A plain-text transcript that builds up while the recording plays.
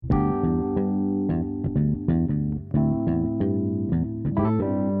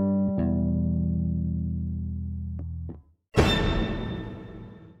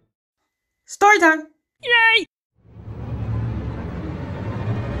Story time. Yay!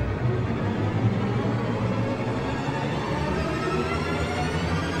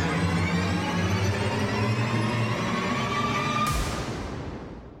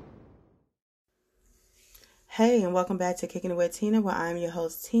 Hey, and welcome back to Kicking It With Tina, where I'm your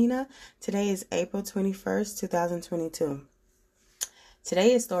host, Tina. Today is April 21st, 2022.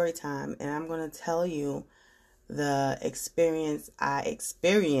 Today is story time, and I'm going to tell you the experience I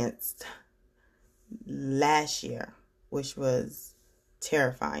experienced last year, which was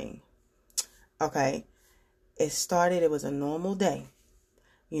terrifying. Okay, it was a normal day.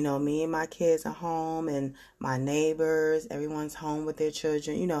 You know, me and my kids are home, and my neighbors, everyone's home with their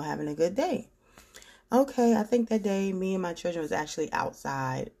children, having a good day. Okay, I think that day me and my children was actually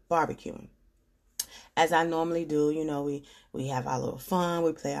outside barbecuing. As I normally do, we have our little fun,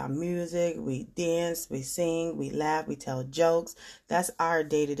 we play our music, we dance, we sing, we laugh, we tell jokes. That's our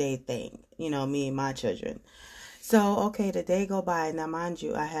day-to-day thing, me and my children. So, okay, the day go by. Now, mind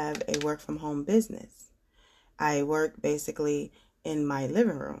you, I have a work from home business. I work basically in my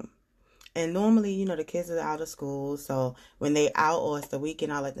living room. And normally, the kids are out of school, so when they out or it's the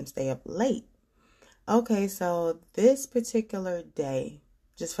weekend, I let them stay up late. Okay, so this particular day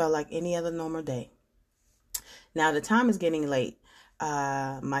just felt like any other normal day. Now, the time is getting late.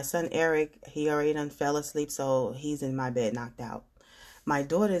 My son Eric, he already done fell asleep, so he's in my bed knocked out. My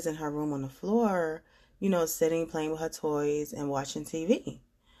daughter's in her room on the floor, sitting, playing with her toys and watching TV.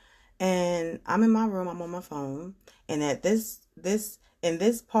 And I'm in my room, I'm on my phone. And at in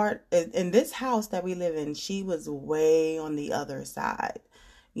this house that we live in, she was way on the other side,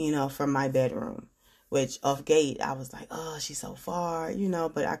 from my bedroom. Which off gate, I was like, oh, she's so far,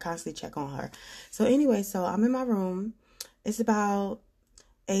 but I constantly check on her. So anyway, so I'm in my room. It's about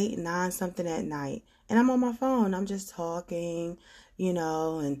 8, 9 something at night. And I'm on my phone. I'm just talking,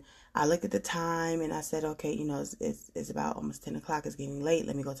 and I looked at the time and I said, okay, it's about almost 10 o'clock. It's getting late.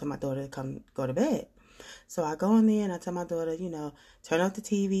 Let me go tell my daughter to come go to bed. So I go in there and I tell my daughter, turn off the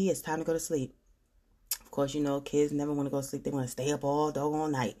TV. It's time to go to sleep. Of course, kids never want to go to sleep. They want to stay up all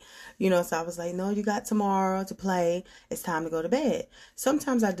doggone night. So I was like, no, you got tomorrow to play. It's time to go to bed.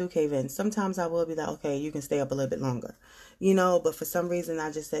 Sometimes I do cave in. Sometimes I will be like, okay, you can stay up a little bit longer. But for some reason,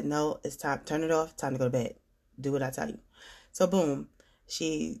 I just said, no, it's time. Turn it off. Time to go to bed. Do what I tell you. So boom,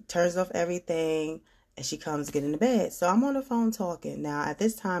 she turns off everything and she comes to get in the bed. So I'm on the phone talking. Now, at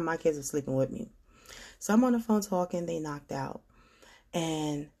this time, my kids are sleeping with me. So I'm on the phone talking. They knocked out.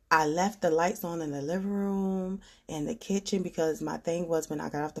 And I left the lights on in the living room and the kitchen because my thing was when I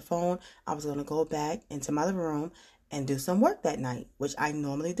got off the phone, I was going to go back into my living room and do some work that night, which I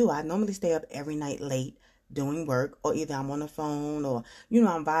normally do. I normally stay up every night late doing work, or either I'm on the phone or,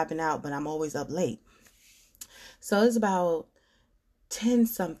 I'm vibing out, but I'm always up late. So it's about 10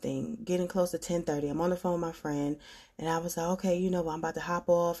 something, getting close to 10:30. I'm on the phone with my friend and I was like, okay, I'm about to hop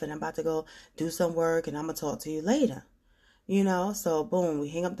off and I'm about to go do some work and I'm going to talk to you later. So boom, we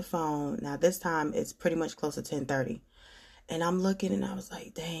hang up the phone. Now this time it's pretty much close to 10:30. And I'm looking and I was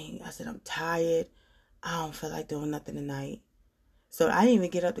like, dang, I said, I'm tired. I don't feel like doing nothing tonight. So I didn't even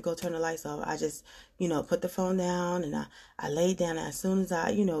get up to go turn the lights off. I just, put the phone down and I laid down. And as soon as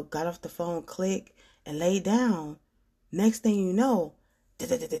I, got off the phone, click and laid down, next thing you know,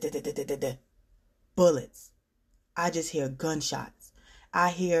 bullets. I just hear gunshots. I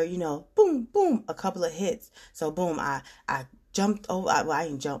hear, boom, boom, a couple of hits. So boom, I jumped over. I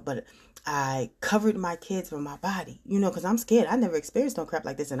didn't jump, but I covered my kids with my body, because I'm scared. I never experienced no crap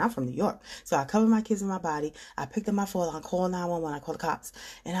like this, and I'm from New York. So I covered my kids with my body. I picked up my phone. I called 911. I called the cops.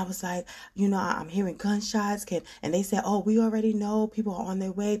 And I was like, I'm hearing gunshots. And they said, oh, we already know. People are on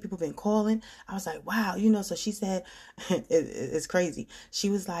their way. People been calling. I was like, wow, so she said, it's crazy. She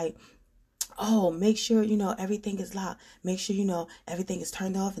was like, oh, make sure, everything is locked. Make sure, everything is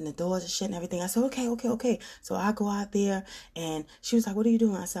turned off and the doors are shut and everything. I said, okay. So I go out there and she was like, what are you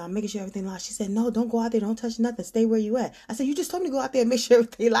doing? I said, I'm making sure everything locked. She said, no, don't go out there. Don't touch nothing. Stay where you at. I said, you just told me to go out there and make sure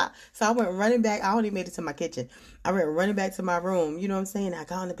everything locked. So I went running back. I only made it to my kitchen. I went running back to my room. You know what I'm saying? I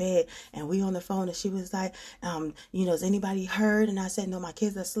got on the bed and we on the phone and she was like, is anybody hurt? And I said, no, my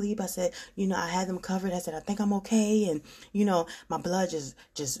kids are asleep. I said, I had them covered. I said, I think I'm okay. And, my blood just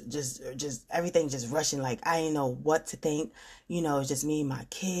everything just rushing. Like, I didn't know what to think. It's just me and my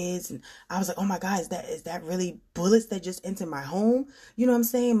kids. And I was like, oh my God, is that really bullets that just entered my home? You know what I'm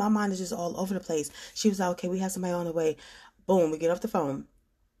saying? My mind is just all over the place. She was like, okay, we have somebody on the way. Boom, we get off the phone.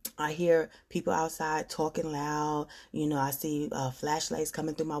 I hear people outside talking loud. I see flashlights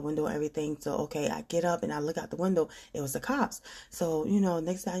coming through my window and everything. So, okay, I get up and I look out the window. It was the cops. So,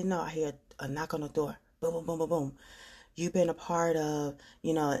 next thing I know, I hear a knock on the door. Boom, boom, boom, boom, boom. you've been a part of,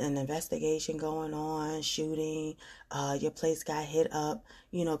 an investigation going on, shooting, your place got hit up,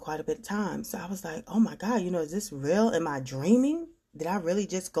 quite a bit of time. So I was like, oh my God, is this real? Am I dreaming? Did I really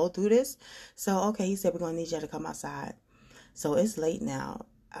just go through this? So, okay, he said, we're going to need you to come outside. So it's late now.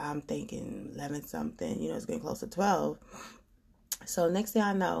 I'm thinking 11 something, it's getting close to 12. So next thing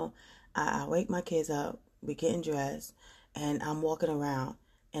I know, I wake my kids up, we getting dressed, and I'm walking around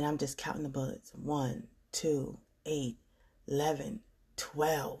and I'm just counting the bullets. 1, 2, 8, 11,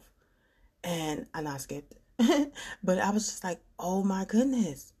 12. And I not skipped. But I was just like, oh my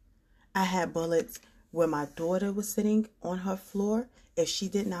goodness. I had bullets where my daughter was sitting on her floor. If she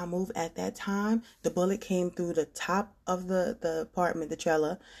did not move at that time, the bullet came through the top of the apartment, the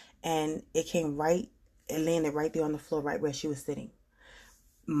trailer, and it landed right there on the floor, right where she was sitting.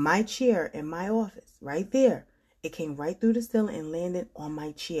 My chair in my office, right there, it came right through the ceiling and landed on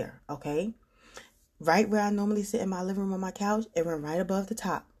my chair, okay? Right where I normally sit in my living room on my couch, it went right above the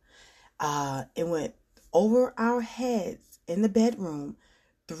top. It went over our heads in the bedroom,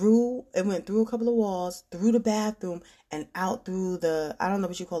 it went through a couple of walls, through the bathroom, and out through I don't know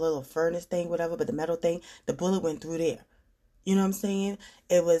what you call it, a little furnace thing, whatever, but the metal thing, the bullet went through there. You know what I'm saying?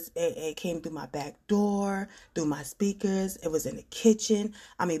 It came through my back door, through my speakers. It was in the kitchen.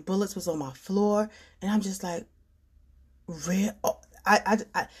 I mean, bullets was on my floor, and I'm just like, real. I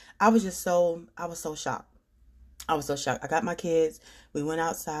was so shocked. I was so shocked. I got my kids. We went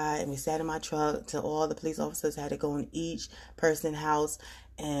outside and we sat in my truck till all the police officers had to go in each person's house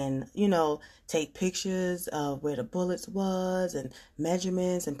and, take pictures of where the bullets was and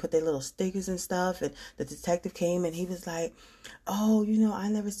measurements and put their little stickers and stuff. And the detective came and he was like, oh, I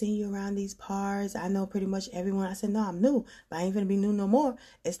never seen you around these parts. I know pretty much everyone. I said, no, I'm new, but I ain't gonna be new no more.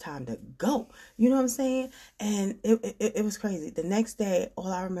 It's time to go. You know what I'm saying? And it was crazy. The next day,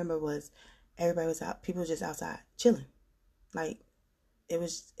 all I remember was everybody was out. People were just outside chilling. Like it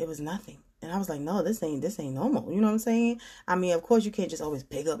was nothing. And I was like, no, this ain't normal. You know what I'm saying? I mean, of course you can't just always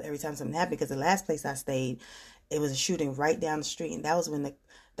pick up every time something happened, because the last place I stayed, it was a shooting right down the street. And that was when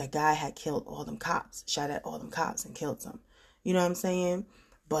that guy had killed all them cops, shot at all them cops and killed some. You know what I'm saying?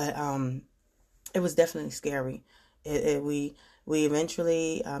 But it was definitely scary. We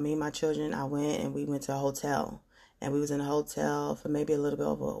eventually, me and my children, I went and we went to a hotel. And we was in a hotel for maybe a little bit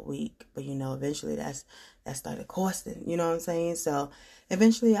over a week. But, eventually that started costing. You know what I'm saying? So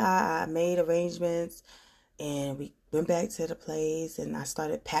eventually I made arrangements and we went back to the place and I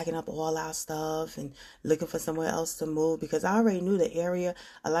started packing up all our stuff and looking for somewhere else to move, because I already knew the area.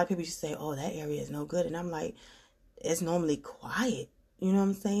 A lot of people used to say, oh, that area is no good. And I'm like, it's normally quiet. You know what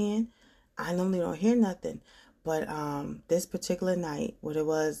I'm saying? I normally don't hear nothing. But this particular night, what it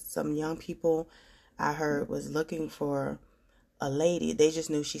was, some young people I heard was looking for a lady. They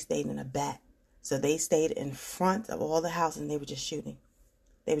just knew she stayed in the back. So they stayed in front of all the houses and they were just shooting.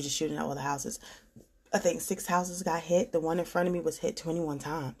 They were just shooting at all the houses. I think 6 houses got hit. The one in front of me was hit 21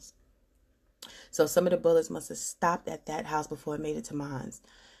 times. So some of the bullets must have stopped at that house before it made it to mine.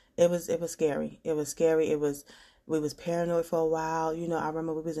 It was scary. It was scary. We was paranoid for a while. I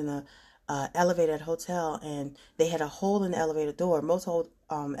remember we was in a elevator at a hotel and they had a hole in the elevator door. Most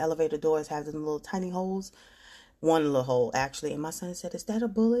elevator doors have them little tiny holes. One little hole actually. And my son said, "Is that a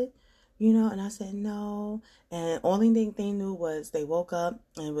bullet?" And I said, "No." And only thing they knew was they woke up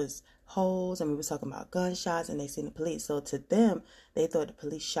and it was holes and we were talking about gunshots and they seen the police. So to them, they thought the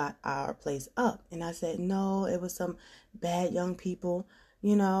police shot our place up. And I said, "No, it was some bad young people,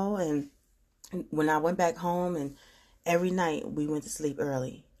 and when I went back home and every night we went to sleep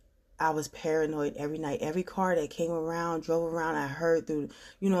early. I was paranoid every night. Every car that drove around, I heard through,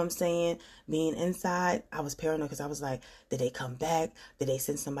 you know what I'm saying? Being inside, I was paranoid because I was like, did they come back? Did they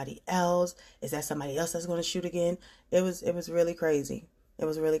send somebody else? Is that somebody else that's going to shoot again? It was really crazy. It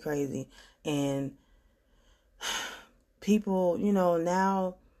was really crazy. And people,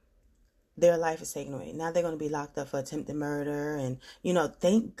 now their life is taken away. Now they're going to be locked up for attempted murder. And,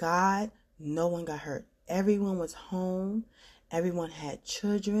 thank God no one got hurt. Everyone was home. Everyone had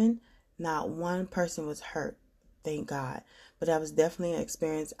children. Not one person was hurt. Thank God. But that was definitely an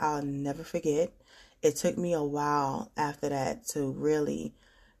experience I'll never forget. It took me a while after that to really,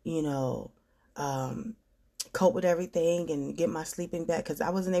 cope with everything and get my sleeping back, because I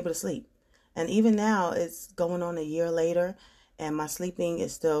wasn't able to sleep. And even now, it's going on a year later, and my sleeping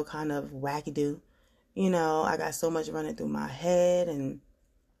is still kind of wackadoo. I got so much running through my head,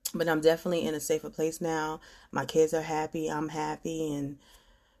 but I'm definitely in a safer place now. My kids are happy. I'm happy.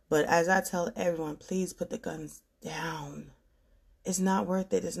 But as I tell everyone, please put the guns down. It's not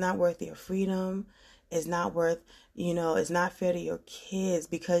worth it. It's not worth your freedom. It's not worth, it's not fair to your kids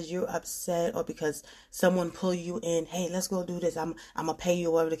because you're upset or because someone pull you in. Hey, let's go do this. I'm gonna pay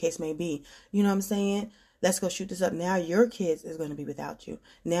you, whatever the case may be. You know what I'm saying? Let's go shoot this up. Now your kids is going to be without you.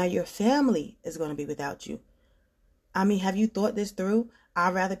 Now your family is going to be without you. I mean, have you thought this through?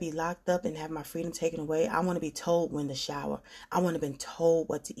 I'd rather be locked up and have my freedom taken away. I want to be told when to shower. I want to be told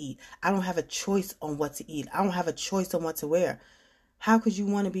what to eat. I don't have a choice on what to eat. I don't have a choice on what to wear. How could you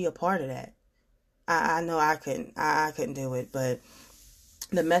want to be a part of that? I know I couldn't. I couldn't do it. But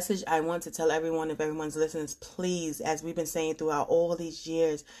the message I want to tell everyone, if everyone's listening, is please, as we've been saying throughout all these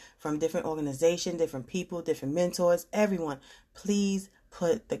years, from different organizations, different people, different mentors, everyone, please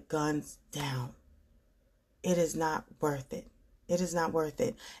put the guns down. It is not worth it. It is not worth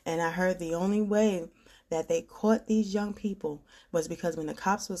it. And I heard the only way that they caught these young people was because when the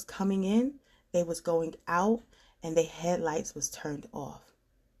cops was coming in, they was going out and their headlights was turned off.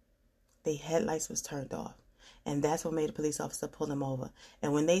 Their headlights was turned off. And that's what made the police officer pull them over.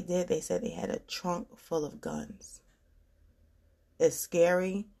 And when they did, they said they had a trunk full of guns. It's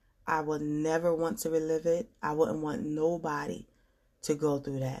scary. I would never want to relive it. I wouldn't want nobody to go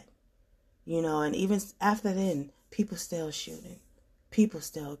through that. And even after then, people still shooting. People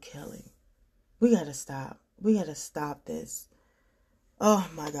still killing. We got to stop. We got to stop this. Oh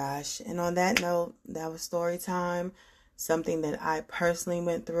my gosh. And on that note, that was story time. Something that I personally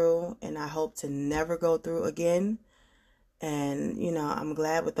went through and I hope to never go through again. And, I'm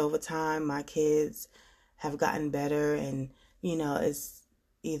glad with over time my kids have gotten better and, it's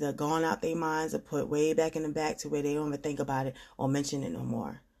either gone out their minds or put way back in the back to where they don't even think about it or mention it no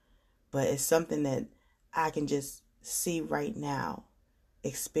more. But it's something that I can just see right now,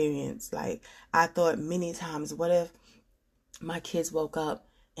 experience. Like, I thought many times, what if my kids woke up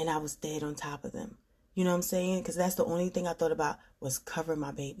and I was dead on top of them? You know what I'm saying? Because that's the only thing I thought about was covering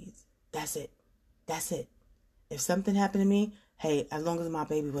my babies. That's it. That's it. If something happened to me, hey, as long as my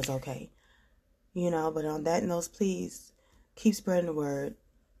baby was okay. But on that note, please keep spreading the word.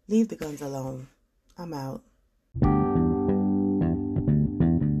 Leave the guns alone. I'm out.